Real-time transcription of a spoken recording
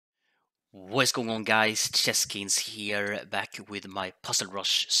What's going on, guys? ChessGains here, back with my Puzzle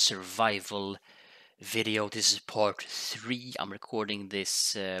Rush survival video. This is part 3. I'm recording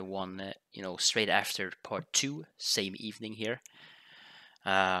this one, straight after part 2, same evening here.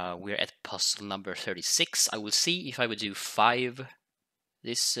 We're at puzzle number 36. I will see if I would do 5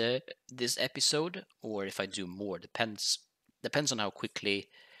 this episode, or if I do more. Depends on how quickly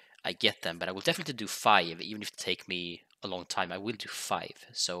I get them. But I will definitely do 5, even if it take me a long time. I will do 5,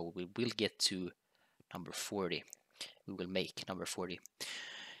 so we will get to number 40. We will make number 40.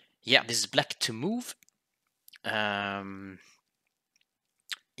 Yeah, this is black to move. Yeah,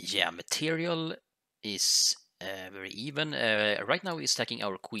 material is very even. Right now we're stacking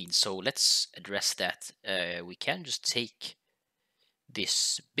our queen, so let's address that. We can just take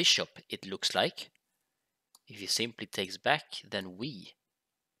this bishop, it looks like. If he simply takes back, then we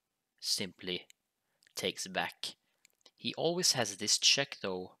simply takes back. He always has this check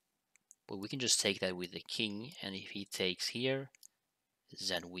though, but we can just take that with the king, and if he takes here,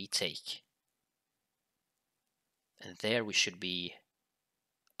 then we take. And there we should be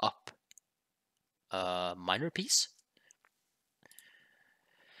up a minor piece.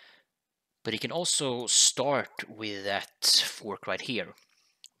 But he can also start with that fork right here.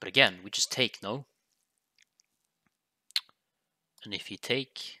 But again, we just take, no? And if you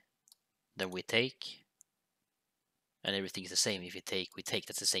take, then we take. And everything is the same. If you take, we take.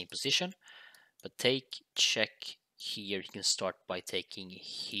 That's the same position. But take, check here. You can start by taking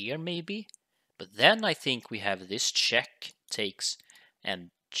here, maybe. But then I think we have this check, takes, and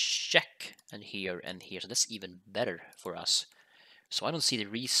check, and here, and here. So that's even better for us. So I don't see the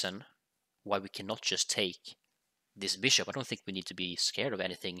reason why we cannot just take this bishop. I don't think we need to be scared of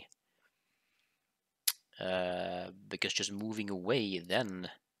anything. Because just moving away,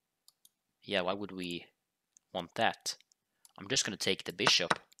 then, yeah, why would we want that? I'm just going to take the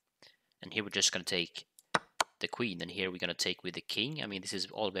bishop, and here we're just going to take the queen, and here we're going to take with the king. I mean, this is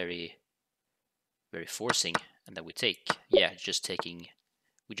all very, very forcing, and then we take. Yeah, just taking.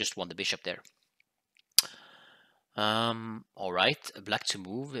 We just want the bishop there. All right, black to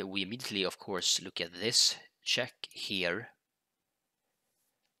move. We immediately, of course, look at this check here.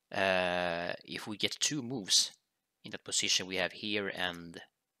 If we get 2 moves in that position, we have here and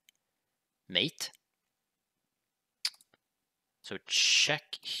mate. So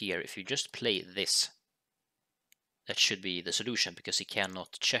check here. If you just play this, that should be the solution, because he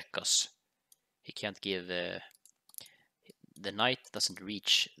cannot check us. He can't give the knight doesn't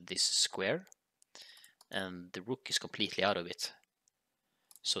reach this square, and the rook is completely out of it.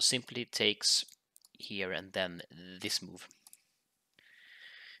 So simply takes here, and then this move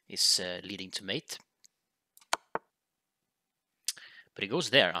is leading to mate. But it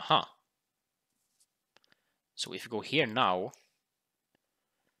goes there, aha. So if you go here now,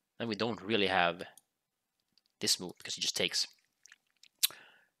 then we don't really have this move, because he just takes.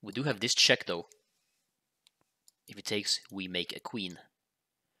 We do have this check though. If he takes, we make a queen.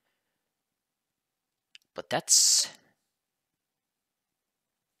 But that's...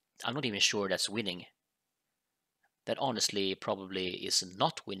 I'm not even sure that's winning. That honestly probably is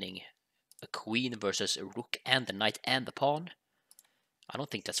not winning. A queen versus a rook and the knight and the pawn. I don't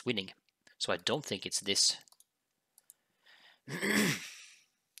think that's winning. So I don't think it's this.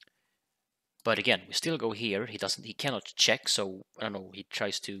 But again, we still go here. He cannot check, so I don't know, he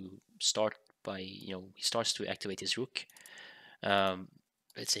tries to start by, he starts to activate his rook. Let's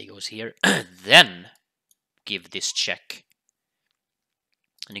say he goes here, then give this check.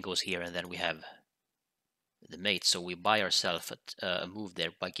 And he goes here, and then we have the mate. So we buy ourselves a move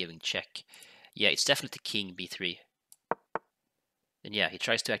there by giving check. Yeah, it's definitely king b3. Then yeah, he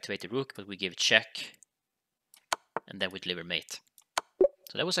tries to activate the rook, but we give check, and then we deliver mate.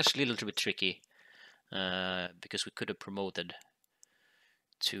 So that was actually a little bit tricky, because we could have promoted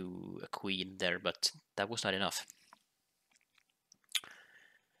to a queen there, but that was not enough.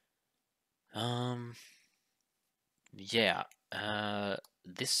 Yeah,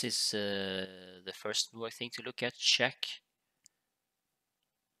 this is the first move I think to look at. Check.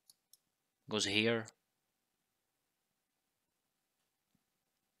 Goes here.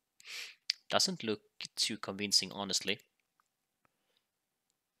 Doesn't look too convincing, honestly.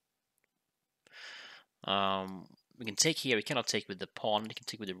 We can take here. We cannot take with the pawn. We can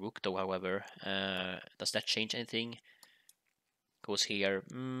take with the rook, though. However, does that change anything? Goes here.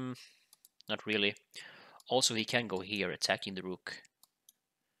 Not really. Also, he can go here, attacking the rook.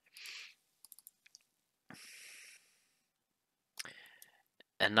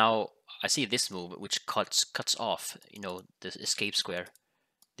 And now I see this move, which cuts off, the escape square.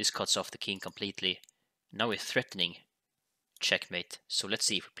 This cuts off the king completely. Now we're threatening checkmate. So let's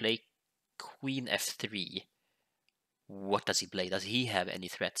see if we play queen f3, what does he play? Does he have any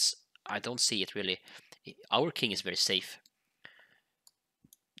threats? I don't see it really. Our king is very safe.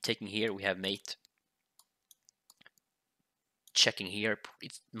 Taking here, we have mate. Checking here,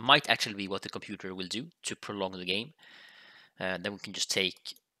 it might actually be what the computer will do to prolong the game. Then we can just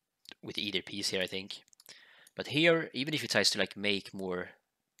take with either piece here, I think. But here, even if he tries to like make more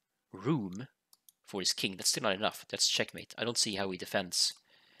room for his king, that's still not enough. That's checkmate. I don't see how he defends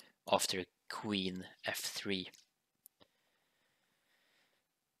after queen f3.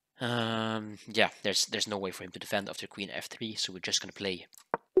 Yeah, there's no way for him to defend after queen f3, so we're just gonna play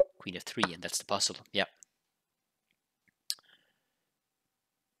queen f3, and that's the puzzle. Yeah.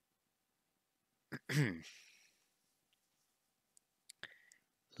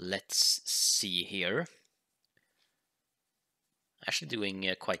 Let's see here. Actually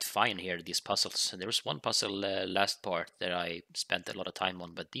doing quite fine here, these puzzles. There was one puzzle last part that I spent a lot of time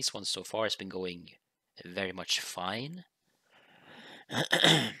on, but these ones so far has been going very much fine.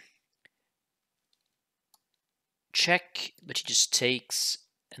 Check, but he just takes,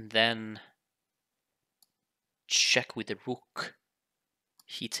 and then check with the rook.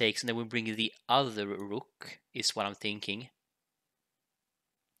 He takes, and then we bring the other rook, is what I'm thinking.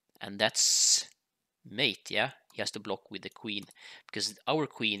 And that's mate, yeah? He has to block with the queen, because our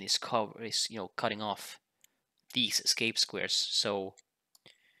queen is cutting off these escape squares. So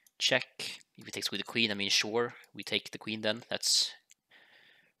check. If he takes with the queen, I mean, sure, we take the queen then. That's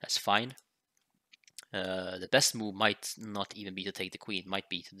fine. The best move might not even be to take the queen, might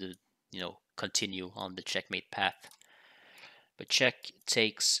be to do, continue on the checkmate path. But check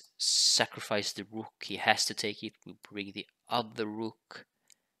takes, sacrifice the rook. He has to take it. We bring the other rook,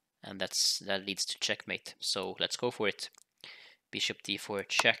 and that leads to checkmate. So let's go for it. Bishop d4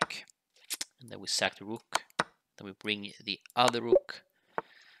 check, and then we sack the rook. Then we bring the other rook,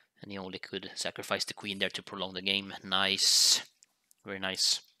 and he only could sacrifice the queen there to prolong the game. Nice, very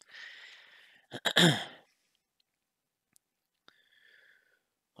nice.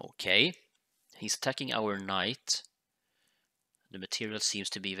 Okay, he's attacking our knight. The material seems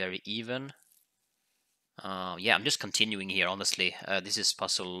to be very even. Yeah, I'm just continuing here, honestly. This is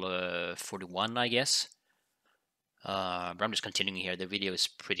puzzle 41, I guess. But I'm just continuing here. The video is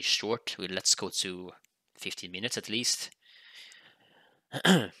pretty short. Let's go to 15 minutes at least.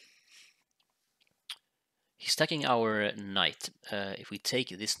 He's attacking our knight. If we take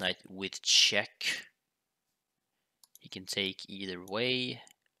this knight with check, he can take either way.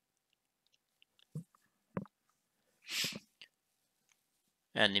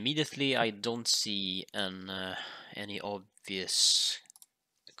 And immediately I don't see any obvious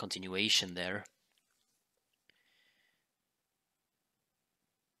continuation there.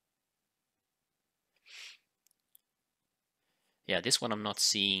 Yeah, this one I'm not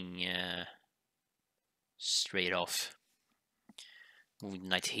seeing straight off. Moving the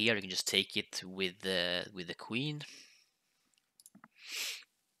knight here, you can just take it with the queen.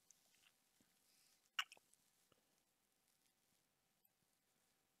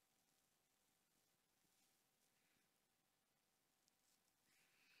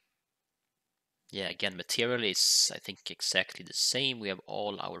 Yeah, again, material is, I think, exactly the same. We have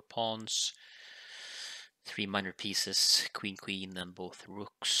all our pawns, 3 minor pieces, queen, queen, and both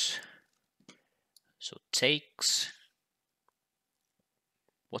rooks. So takes.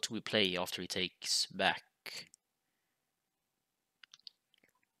 What do we play after he takes back?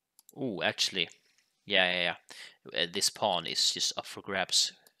 Oh, actually, yeah. This pawn is just up for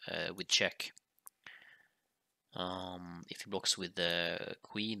grabs with check. If he blocks with the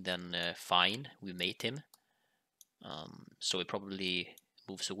queen, then fine, we mate him. So he probably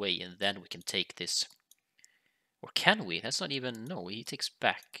moves away, and then we can take this. Or can we? That's not even... No, he takes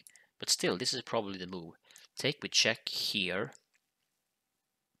back. But still, this is probably the move. Take with check here.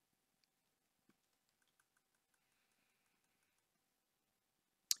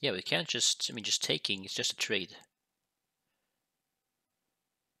 Yeah, we can't just... I mean, just taking, it's just a trade.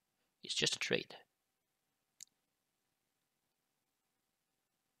 It's just a trade.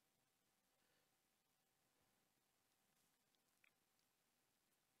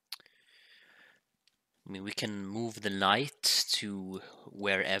 I mean, we can move the knight to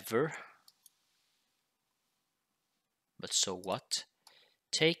wherever. But so what?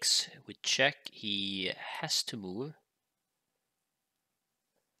 Takes with check, he has to move.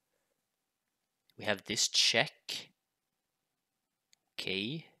 We have this check.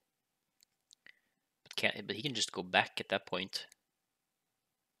 Okay. But he can just go back at that point.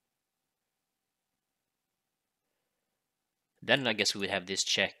 Then I guess we would have this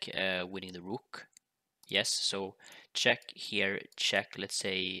check winning the rook. Yes, so check here, check. Let's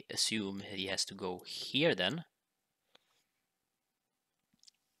say, assume he has to go here then.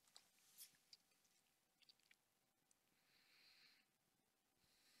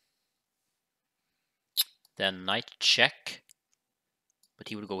 Then knight check, but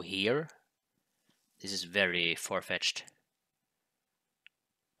he would go here. This is very far-fetched.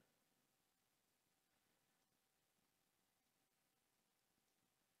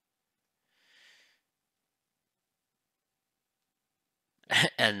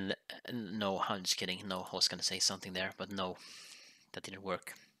 and no, I'm just kidding. No, I was gonna say something there, but no, that didn't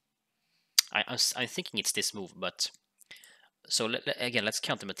work. I'm thinking it's this move, but so again, let's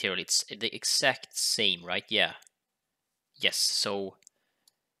count the material. It's the exact same, right? Yeah. Yes. So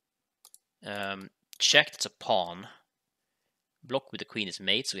check. That's a pawn. Block with the queen is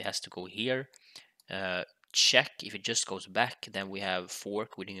mate, so he has to go here. Check. If it just goes back, then we have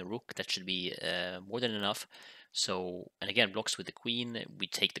fork winning a rook. That should be more than enough. So, and again, blocks with the queen. We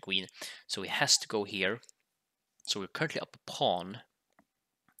take the queen. So he has to go here. So we're currently up a pawn.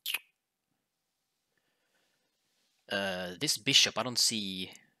 This bishop, I don't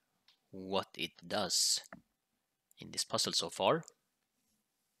see what it does in this puzzle so far.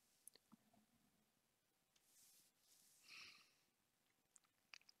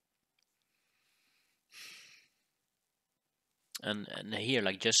 And here,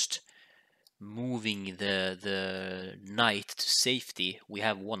 like, just moving the knight to safety, we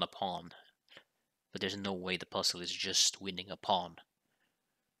have won a pawn. But there's no way the puzzle is just winning a pawn.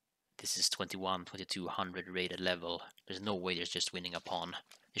 This is 21, 2200 rated level. There's no way there's just winning a pawn.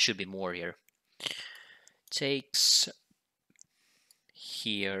 There should be more here. Takes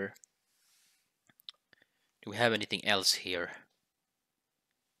here. Do we have anything else here?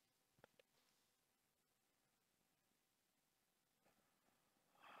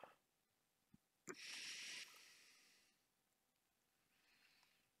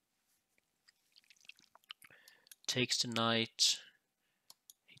 Takes the knight.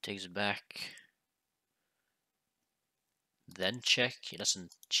 He takes back. Then check. He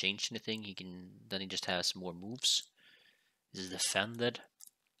doesn't change anything. He can. Then he just has more moves. This is defended.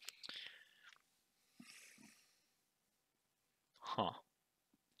 Huh.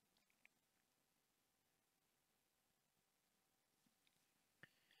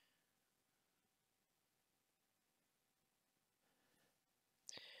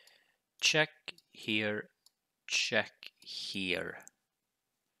 Check here. Check here.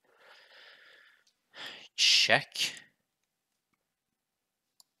 Check.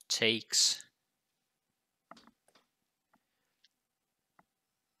 Takes.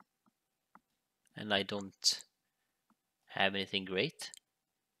 And I don't have anything great.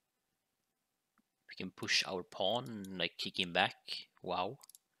 We can push our pawn, like kick him back. Wow.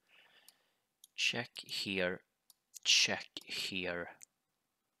 Check here. Check here.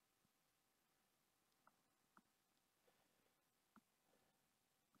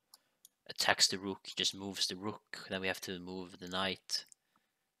 Attacks the rook, just moves the rook. Then we have to move the knight.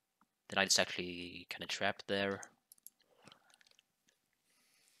 The knight's actually kind of trapped there.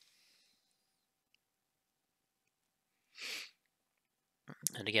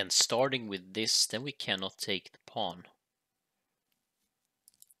 And again, starting with this, then we cannot take the pawn.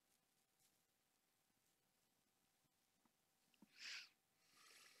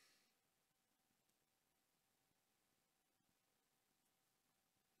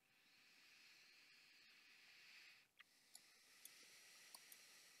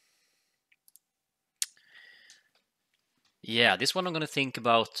 Yeah, this one I'm going to think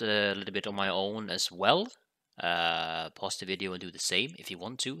about a little bit on my own as well. Pause the video and do the same if you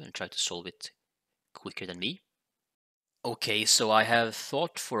want to, and try to solve it quicker than me. Okay, so I have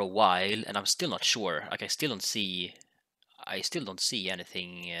thought for a while, and I'm still not sure. Like, I still don't see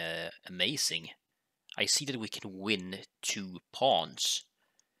anything amazing. I see that we can win 2 pawns,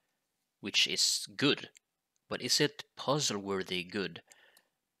 which is good. But is it puzzle-worthy good?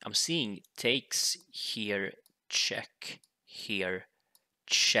 I'm seeing takes here, check here,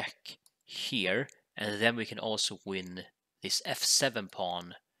 check here, and then we can also win this f7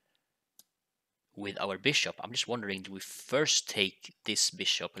 pawn with our bishop. I'm just wondering, do we first take this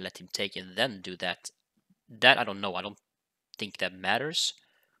bishop and let him take and then do that? That I don't know. I don't think that matters.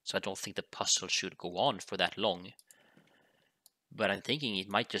 So I don't think the puzzle should go on for that long. But I'm thinking it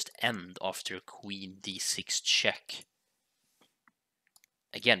might just end after queen d6 check.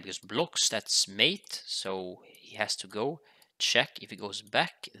 Again, because blocks, that's mate, so he has to go. Check. If he goes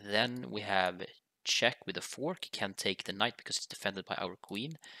back, then we have check with a fork. He can't take the knight because it's defended by our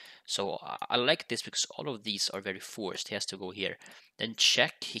queen. So I like this because all of these are very forced. He has to go here. Then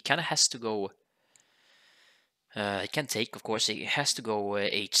check. He kind of has to go... He can take, of course. It has to go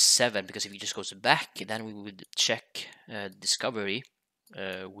h7, because if he just goes back, then we would check discovery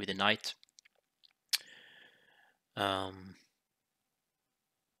with the knight.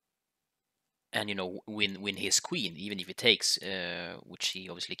 And you know, win his queen, even if he takes, which he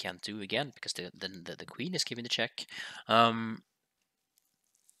obviously can't do again because the queen is giving the check.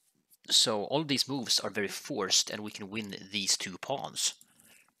 So all these moves are very forced, and we can win these two pawns.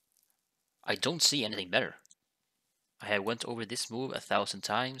 I don't see anything better. I have went over this move 1,000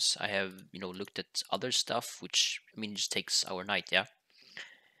 times. I have, you know, looked at other stuff, which, I mean, just takes our knight, yeah.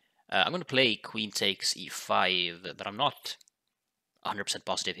 I'm going to play queen takes e5, but I'm not 100%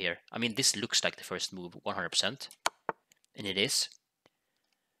 positive here. I mean, this looks like the first move 100%, and it is.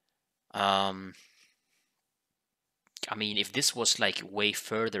 I mean, if this was like way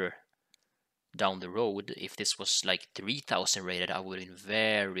further down the road, if this was like 3,000 rated, I would have been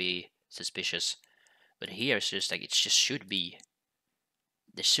very suspicious. But here it's just like, it just should be.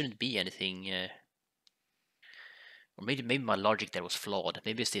 There shouldn't be anything. Or maybe my logic there was flawed.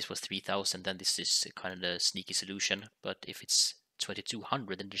 Maybe if this was 3,000, then this is kind of the sneaky solution. But if it's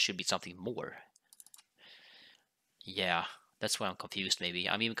 2,200, then there should be something more. Yeah, that's why I'm confused. Maybe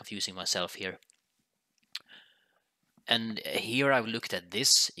I'm even confusing myself here. And here I've looked at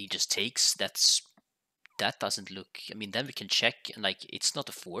this. He just takes. That doesn't look. I mean, then we can check, and like, it's not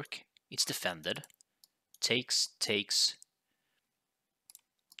a fork. It's defended. Takes.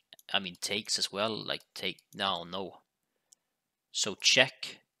 I mean, takes as well. Like, take. No. So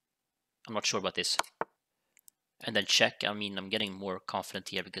check. I'm not sure about this. And then check. I mean, I'm getting more confident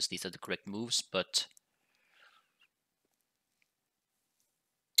here because these are the correct moves, but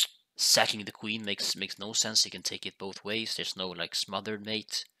sacking the queen makes no sense. You can take it both ways. There's no like smothered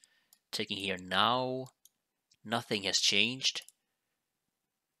mate. Taking here now. Nothing has changed.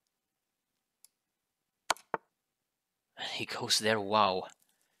 He goes there. Wow.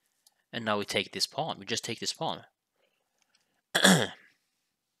 And now we take this pawn. We just take this pawn.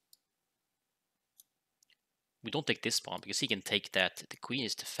 We don't take this pawn because he can take that. The queen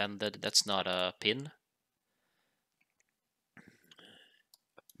is defended. That's not a pin.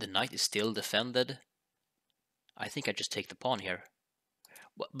 The knight is still defended. I think I just take the pawn here.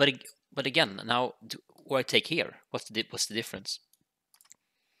 But again, now, or I take here. What's the difference?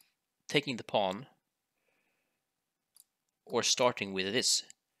 Taking the pawn or starting with this.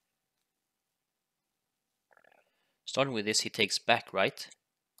 Starting with this, he takes back, right?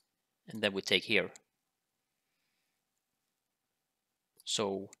 And then we take here.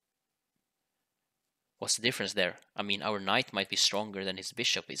 So what's the difference there? I mean, our knight might be stronger than his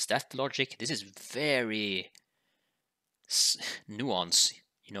bishop. Is that logic? This is very nuance,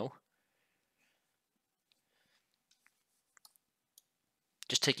 you know?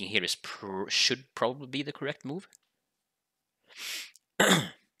 Just taking here is should probably be the correct move.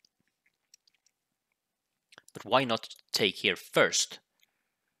 But why not take here first?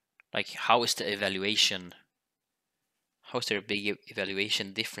 Like, how is the evaluation? How is there a big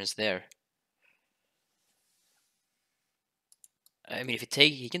evaluation difference there? I mean, if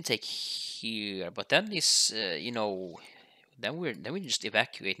he can take here, but then is you know, then we just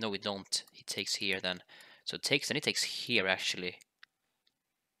evacuate. No, we don't. He takes here then, so it takes, then he takes here actually.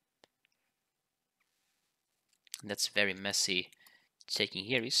 And that's very messy. Taking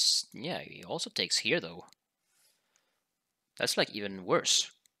here is, yeah, he also takes here though. That's like even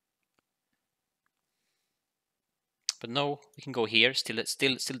worse. But no, we can go here. Still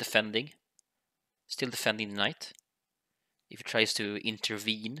defending. Still defending the knight. If he tries to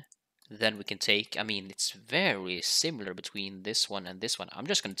intervene, then we can take. I mean, it's very similar between this one and this one. I'm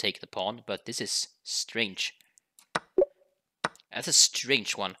just going to take the pawn, but this is strange. That's a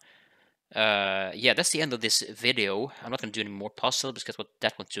strange one. Yeah, that's the end of this video. I'm not going to do any more puzzle because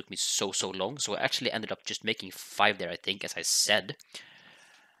that one took me so long. So I actually ended up just making 5 there, I think, as I said.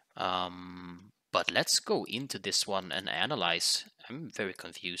 But let's go into this one and analyze. I'm very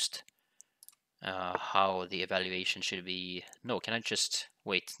confused. How the evaluation should be. No, can I just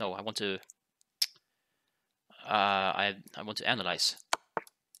wait? No, I want to. I want to analyze.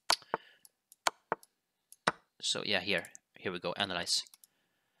 So yeah, here we go. Analyze.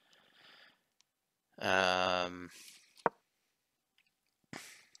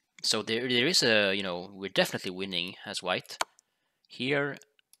 So there is a, you know, we're definitely winning as white. Here.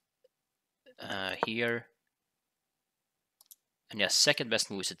 Here. And yeah, second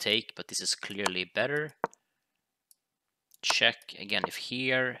best move is to take, but this is clearly better. Check again if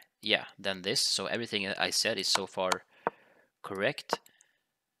here, yeah, then this. So everything I said is so far correct.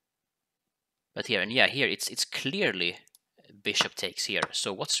 But here, and yeah, here it's clearly bishop takes here.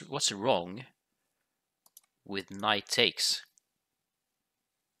 So what's wrong? with knight takes.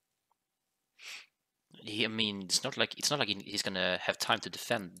 I mean, it's not like he's gonna have time to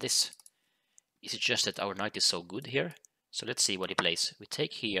defend this. Is it just that our knight is so good here? So let's see what he plays. We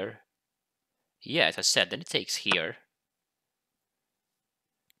take here. Yeah, as I said, then it takes here.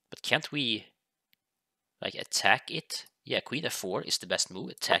 But can't we like attack it? Yeah, queen f4 is the best move,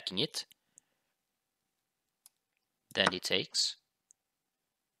 attacking it. Then he takes.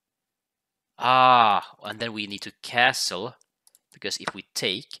 Ah, and then we need to castle, because if we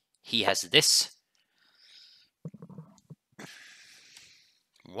take, he has this.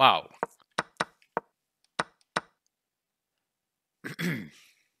 Wow.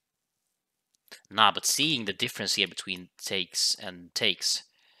 Nah, but seeing the difference here between takes and takes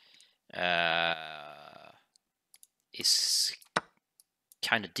is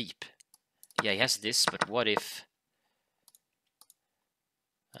kind of deep. Yeah, he has this, but what if...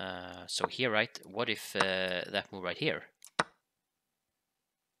 so here, right? What if that move right here?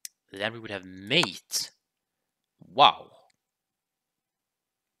 Then we would have mate. Wow.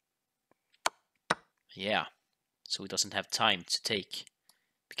 Yeah. So he doesn't have time to take,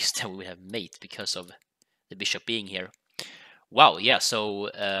 because then we would have mate because of the bishop being here. Wow, yeah, so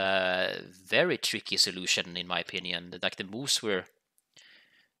very tricky solution in my opinion. Like the moves were...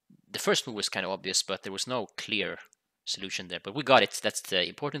 The first move was kind of obvious, but there was no clear solution there. But we got it. That's the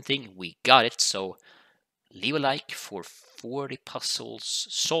important thing. We got it. So leave a like for 40 puzzles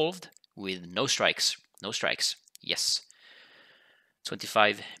solved with no strikes. No strikes. Yes.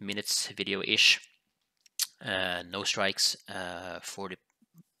 25 minutes video-ish. No strikes. 40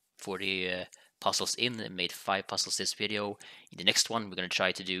 puzzles in. Made 5 puzzles this video. In the next one, I'm gonna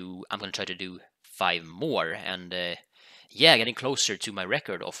try to do 5 more, and yeah, getting closer to my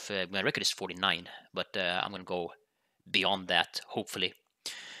record of my record is 49, but I'm gonna go beyond that, hopefully.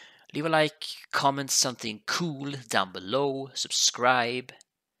 Leave a like, comment something cool down below, subscribe,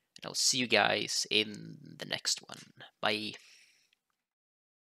 and I'll see you guys in the next one. Bye.